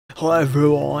Hello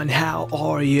everyone, how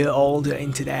are you all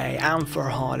doing today? I'm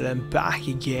Farhan and I'm back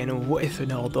again with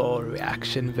another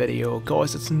reaction video.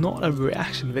 Guys, it's not a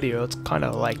reaction video, it's kind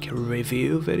of like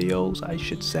review videos, I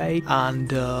should say.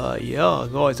 And yeah,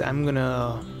 guys, I'm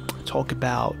gonna talk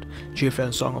about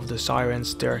Gfriend song of the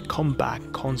Sirens, their comeback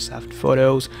concept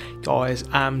photos. Guys,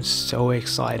 I'm so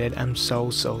excited. I'm so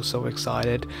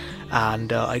excited,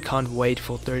 and I can't wait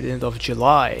for 13th of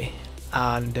July.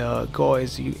 And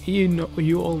guys,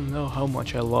 you all know how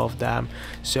much I love them,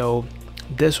 so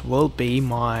this will be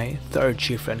my third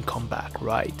Gfriend comeback,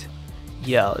 right?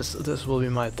 Yeah, this will be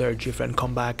my third Gfriend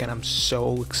comeback, and I'm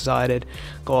so excited,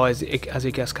 guys. As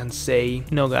you guys can see,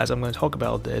 guys, I'm going to talk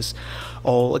about this.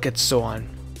 Oh, look at Soan.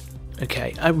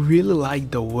 Okay, I really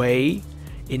like the way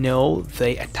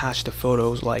they attach the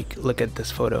photos. Like, look at this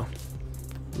photo.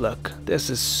 Look, this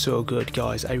is so good,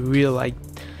 guys. I really like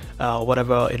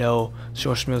whatever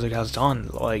Source Music has done.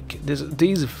 Like these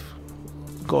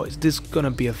guys, this is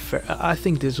gonna be I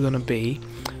think this is gonna be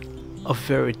a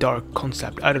very dark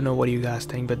concept. I don't know what you guys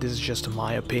think, but this is just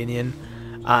my opinion.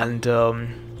 And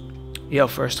yeah,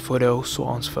 first photo,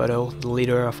 Swan's photo, the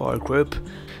leader of our group.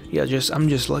 Yeah, I'm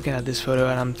just looking at this photo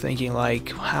and I'm thinking like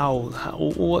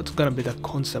what's gonna be the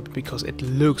concept, because it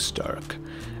looks dark,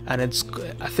 and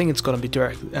I think it's gonna be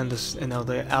dark. And this,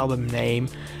 the album name,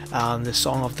 the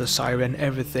song of the siren,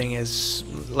 everything is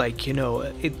like,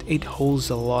 it holds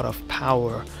a lot of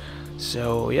power.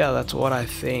 So yeah, that's what I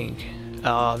think.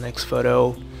 Next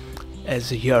photo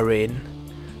is urine.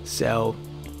 So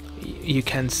you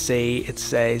can see it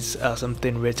says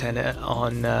something written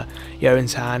on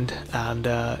Yaren's hand, and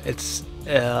it's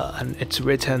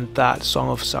written that Song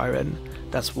of Siren.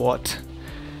 That's what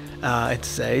it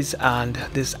says, and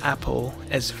this apple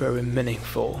is very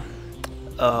meaningful,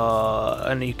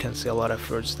 and you can see a lot of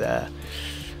fruits there.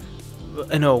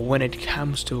 When it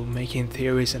comes to making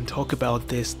theories and talk about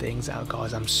these things, oh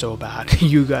guys, I'm so bad.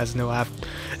 You guys know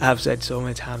I've said so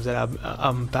many times that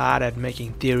I'm bad at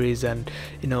making theories, and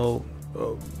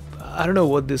I don't know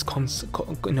what this concept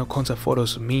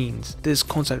photos means. These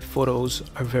concept photos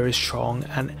are very strong,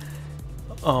 and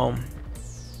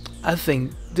I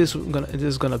think this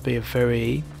is gonna be a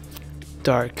very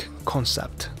dark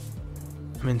concept.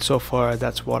 I mean, so far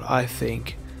that's what I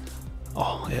think.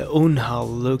 Oh yeah, Unha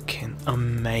looking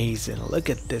amazing. Look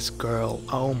at this girl.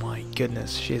 Oh my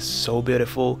goodness, she's so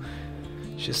beautiful.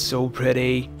 She's so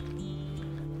pretty.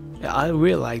 Yeah, I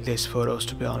really like these photos,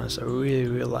 to be honest. I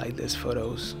really like these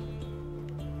photos.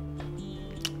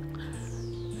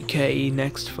 Okay,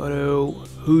 next photo,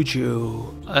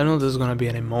 Huju. I don't know if this is gonna be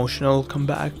an emotional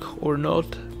comeback or not,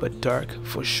 but dark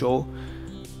for sure.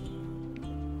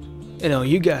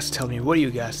 You guys tell me, what do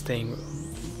you guys think?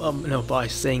 By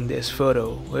seeing this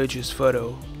photo, Huju's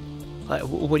photo. Like,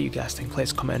 what do you guys think?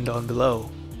 Please comment down below.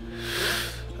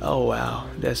 Oh wow,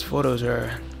 these photos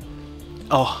are.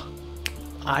 Oh,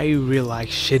 I really like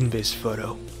Shinbi's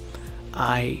photo.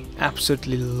 I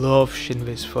absolutely love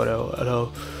Shinbi's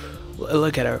photo.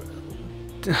 Look at her.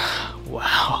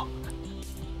 Wow.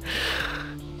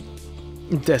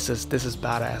 This is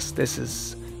badass. This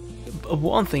is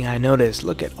one thing I noticed.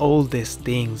 Look at all these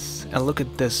things, and look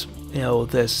at this.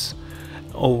 This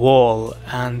wall,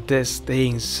 and these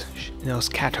things,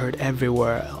 scattered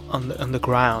everywhere on the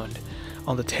ground,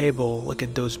 on the table. Look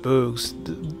at those books.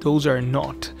 Those are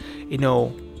not,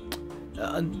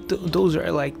 those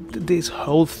are like this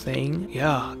whole thing.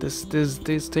 Yeah, these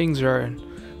things are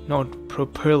not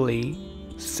properly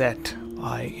set.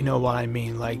 You know what I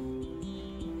mean? Like,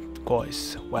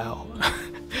 guys, wow.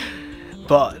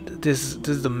 But this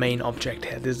is the main object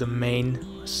here. This is the main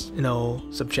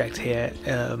subject here.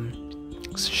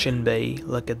 Shinbi,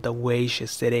 look at the way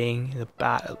she's sitting.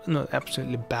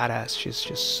 Absolutely badass. She's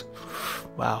just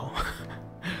wow.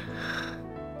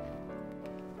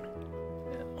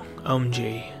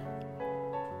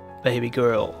 Baby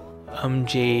girl,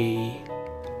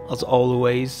 as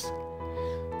always.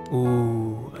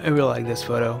 Ooh, I really like this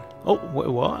photo. Oh wait,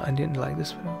 what? I didn't like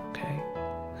this photo. Okay.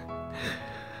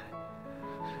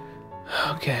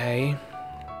 Okay.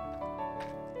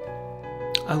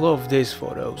 I love these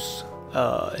photos.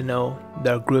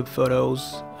 They're group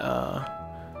photos.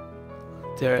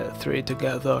 They're three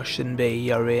together, Shinbi,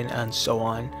 Yarin, and so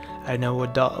on. I know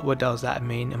what does that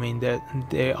mean. I mean,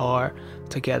 they are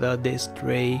together, these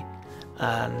three,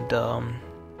 and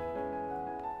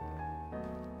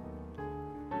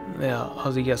yeah,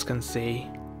 as you guys can see,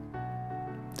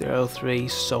 they're all three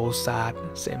so sad.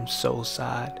 Seems so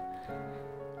sad.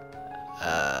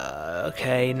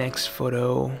 Okay, next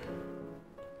photo.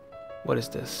 What is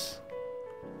this?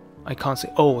 I can't see.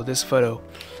 Oh, this photo.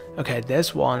 Okay,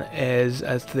 this one is,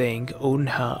 I think,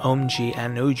 Unha, Omji,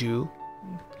 and Uju.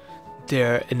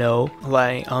 They're, you know,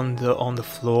 lying on the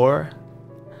floor.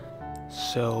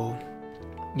 So,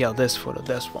 yeah, this photo,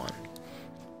 this one.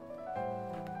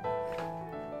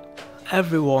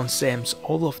 Everyone seems,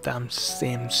 all of them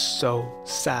seem so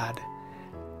sad.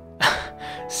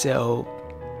 So,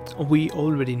 we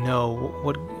already know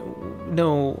what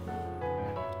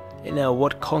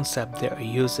concept they're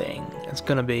using. It's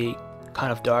gonna be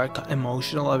kind of dark,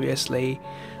 emotional, obviously,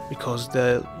 because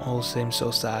they all seem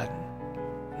so sad.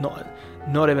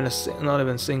 Not even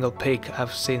a single pic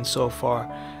I've seen so far.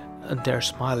 They're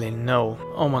smiling. No.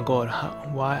 Oh my god,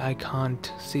 why I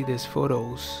can't see these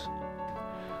photos?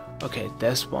 Okay,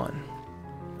 this one.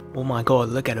 Oh my god,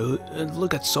 look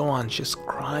at someone just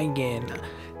crying in.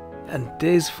 And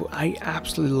this, I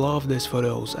absolutely love these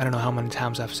photos. I don't know how many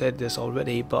times I've said this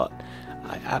already, but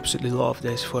I absolutely love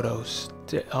these photos.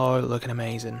 They are looking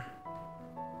amazing.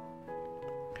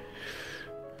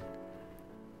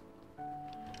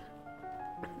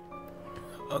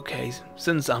 Okay,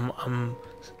 since I'm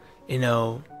you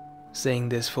know, seeing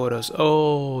these photos.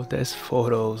 Oh, these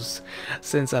photos.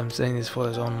 Since I'm seeing these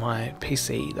photos on my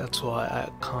PC, that's why I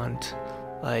can't,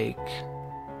 like,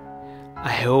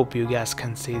 I hope you guys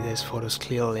can see these photos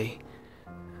clearly.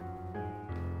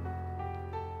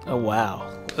 Oh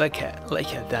wow, look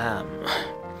at them.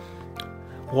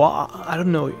 Well, I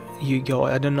don't know you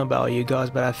guys, I don't know about you guys,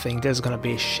 but I think there's gonna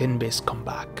be a Shinbi's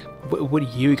comeback. What do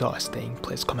you guys think?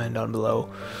 Please comment down below.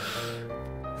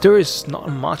 There is not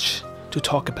much to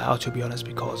talk about, to be honest,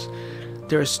 because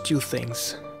there's two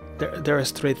things. There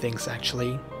is three things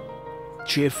actually.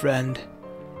 Gfriend,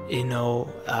 you know,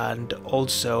 and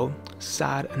also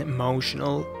sad and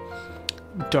emotional,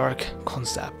 dark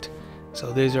concept.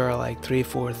 So these are like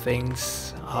 3-4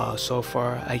 things so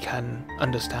far I can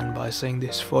understand by seeing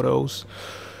these photos.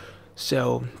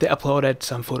 So they uploaded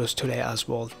some photos today as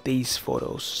well, these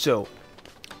photos. So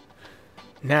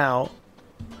now,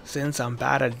 since I'm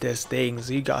bad at these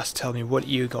things, you guys tell me what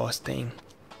you guys think.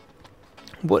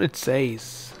 What it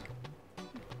says.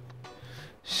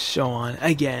 Sean,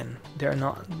 again, they're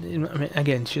not, I mean,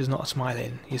 again, she's not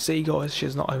smiling. You see guys,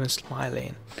 she's not even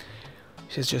smiling.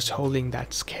 She's just holding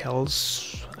that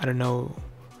scales. I don't know,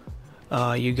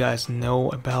 you guys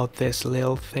know about this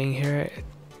little thing here.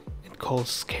 It called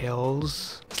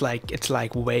scales. It's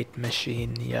like weight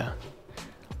machine, yeah.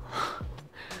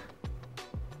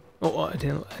 Oh, I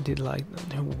did like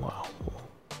that. Wow.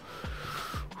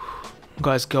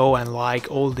 Guys, go and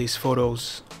like all these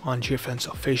photos on Gfriend's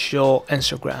official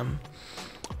Instagram.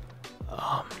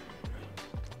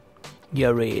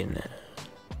 Yarin,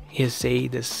 you see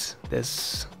these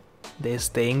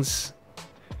things.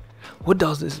 What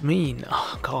does this mean?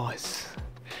 Oh, guys,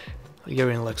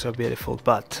 Yarin looks so beautiful,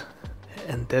 but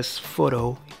in this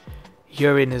photo,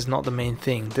 urine is not the main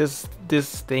thing. This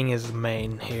thing is the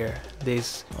main here.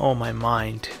 This, oh my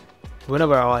mind.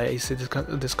 Whenever I see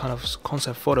this kind of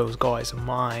concept photos, guys,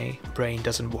 my brain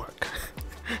doesn't work.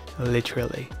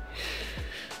 Literally.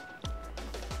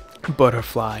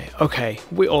 Butterfly. Okay,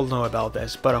 we all know about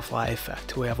this butterfly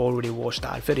effect. We have already watched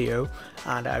that video,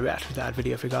 and I reacted to that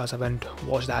video. If you guys haven't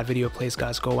watched that video, please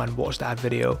guys go and watch that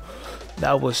video.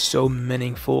 That was so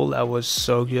meaningful. That was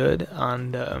so good.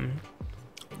 And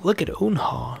look at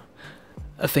Unha.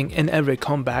 I think in every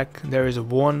comeback there is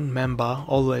one member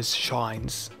always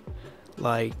shines.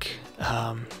 Like,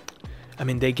 I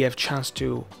mean, they gave chance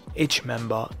to each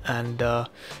member, and I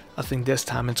think this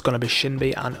time it's gonna be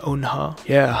Shinbi and Unha.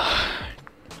 Yeah,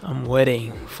 I'm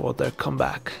waiting for their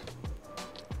comeback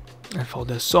and for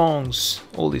the songs,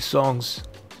 all these songs.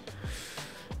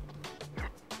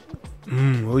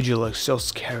 Uju looks so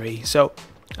scary. So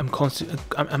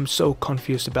I'm so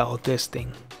confused about this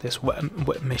thing, this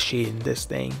web machine, this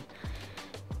thing.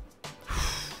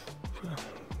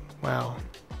 Wow.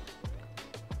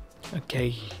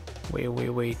 Okay,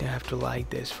 wait, I have to like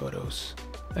these photos.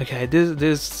 Okay,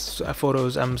 this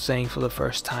photos I'm saying for the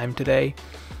first time today,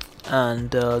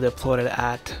 and they uploaded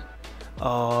at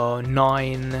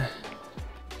 9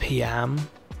 p.m.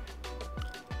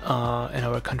 In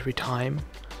our country time.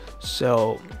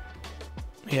 So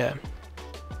yeah.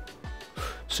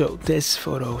 So this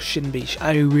photo, Shinbi,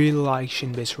 I really like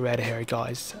Shinbi's red hair,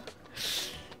 guys.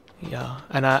 Yeah,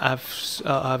 and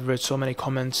I've read so many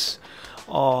comments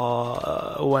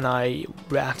when I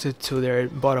reacted to their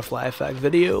butterfly effect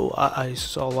video. I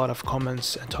saw a lot of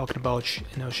comments talking about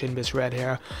Shinbi's red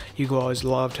hair. You guys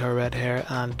loved her red hair,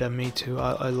 and me too.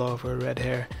 I love her red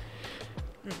hair.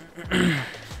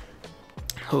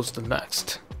 Who's the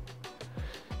next?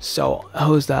 So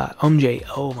who's that? MJ.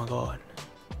 Oh my god.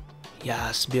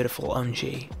 Yes, beautiful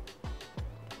OMG.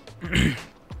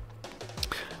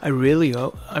 I really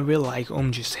like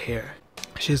OMG's hair.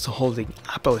 She's holding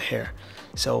apple hair.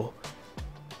 So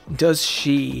does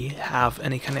she have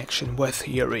any connection with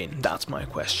Yurin? That's my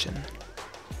question.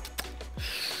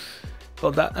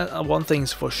 Well, that one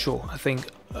thing's for sure. I think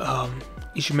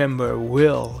each member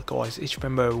will, guys. Each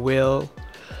member will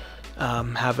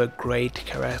have a great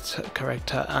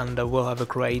character and will have a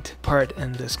great part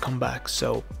in this comeback.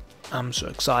 So I'm so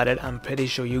excited. I'm pretty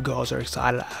sure you guys are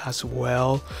excited as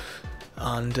well.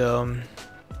 And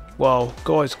well,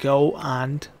 guys, go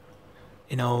and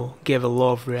give a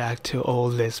love react to all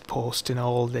this post and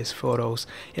all these photos,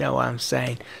 you know what I'm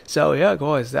saying. So yeah,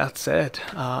 guys, that's it.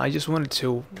 I just wanted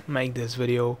to make this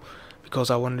video because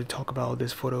I wanted to talk about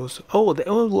these photos. Oh,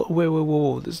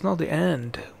 wait, this is not the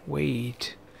end.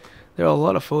 Wait, there are a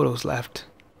lot of photos left.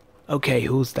 Okay,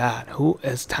 who's that? Who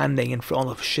is standing in front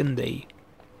of Shindy?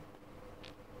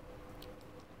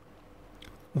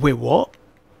 Wait, what?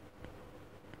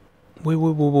 Wait.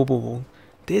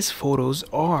 These photos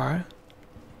are...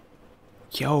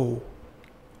 Yo.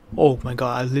 Oh my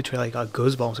god, I literally got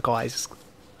goosebumps, guys.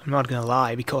 I'm not gonna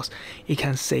lie, because you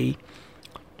can see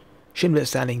Shinbi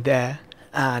standing there,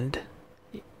 and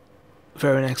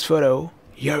very next photo,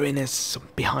 Yurin is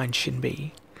behind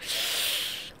Shinbi.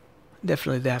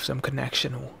 Definitely they have some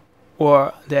connection,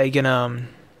 or they're gonna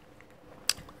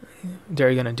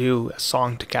do a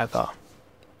song together.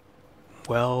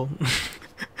 Well,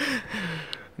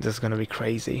 this is gonna be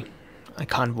crazy. I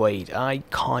can't wait.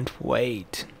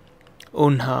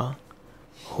 Unha.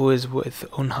 Who is with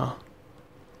Unha?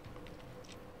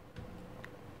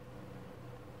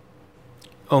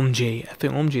 OMG. I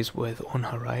think OMG is with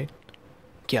Unha, right?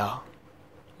 Yeah.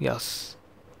 Yes.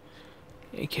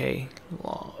 Okay.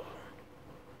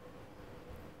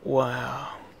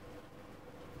 Wow.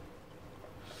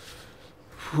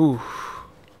 Whew.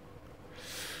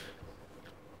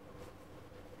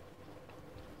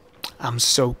 I'm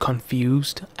so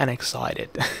confused and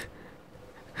excited.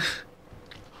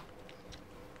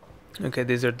 Okay,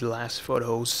 these are the last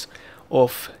photos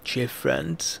of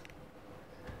Gfriend.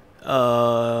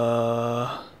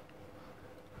 I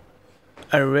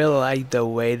really like the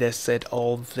way they set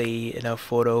all the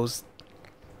photos.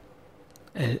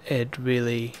 It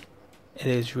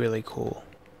is really cool.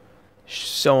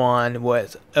 So on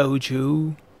with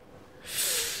Oju.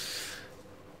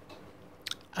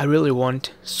 I really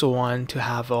want Soan to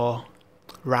have a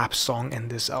rap song in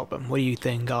this album. What do you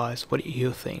think, guys? What do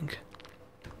you think?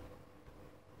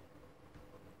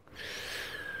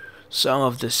 Song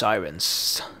of the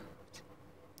Sirens.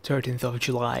 13th of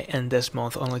July, and this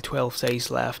month only 12 days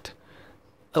left.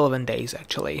 11 days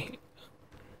actually.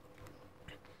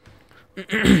 I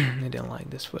didn't like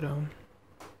this photo.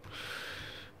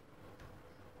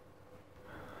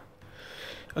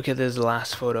 Okay, this is the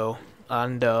last photo,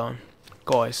 and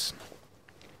guys,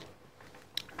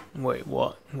 wait,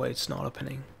 what? Wait, it's not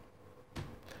opening.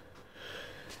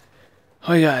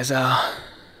 Hi guys,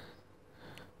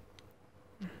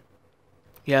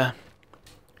 yeah,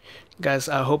 guys,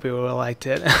 I hope you all liked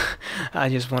it. I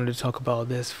just wanted to talk about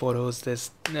this photos,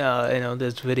 this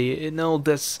this video,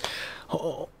 this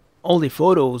all the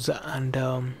photos, and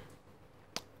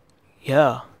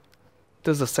yeah,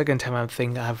 this is the second time I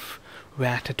think I've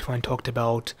reacted to and talked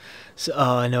about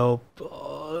for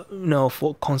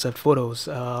concept photos.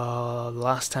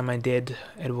 Last time I did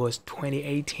it was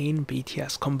 2018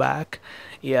 BTS comeback.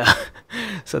 Yeah.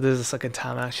 So this is the second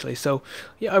time actually. So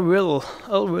yeah, I really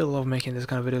love making this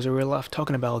kind of videos. I really love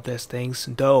talking about these things,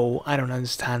 though I don't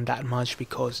understand that much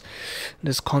because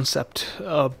this concept,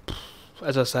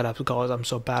 as I said, guys, I'm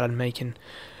so bad at making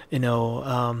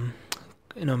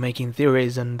making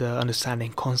theories and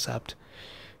understanding concept.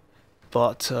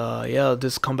 But yeah,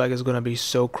 this comeback is gonna be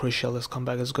so crucial. This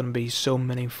comeback is gonna be so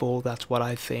meaningful. That's what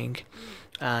I think,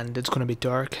 and it's gonna be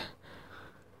dark.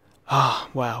 Ah,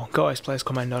 wow, guys, please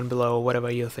comment down below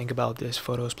whatever you think about these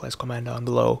photos. Please comment down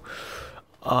below.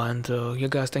 And yeah,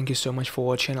 guys, thank you so much for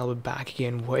watching. I'll be back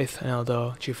again with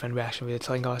another Gfriend reaction video.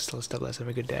 Telling guys, still stay blessed. Have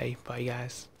a good day. Bye,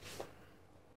 guys.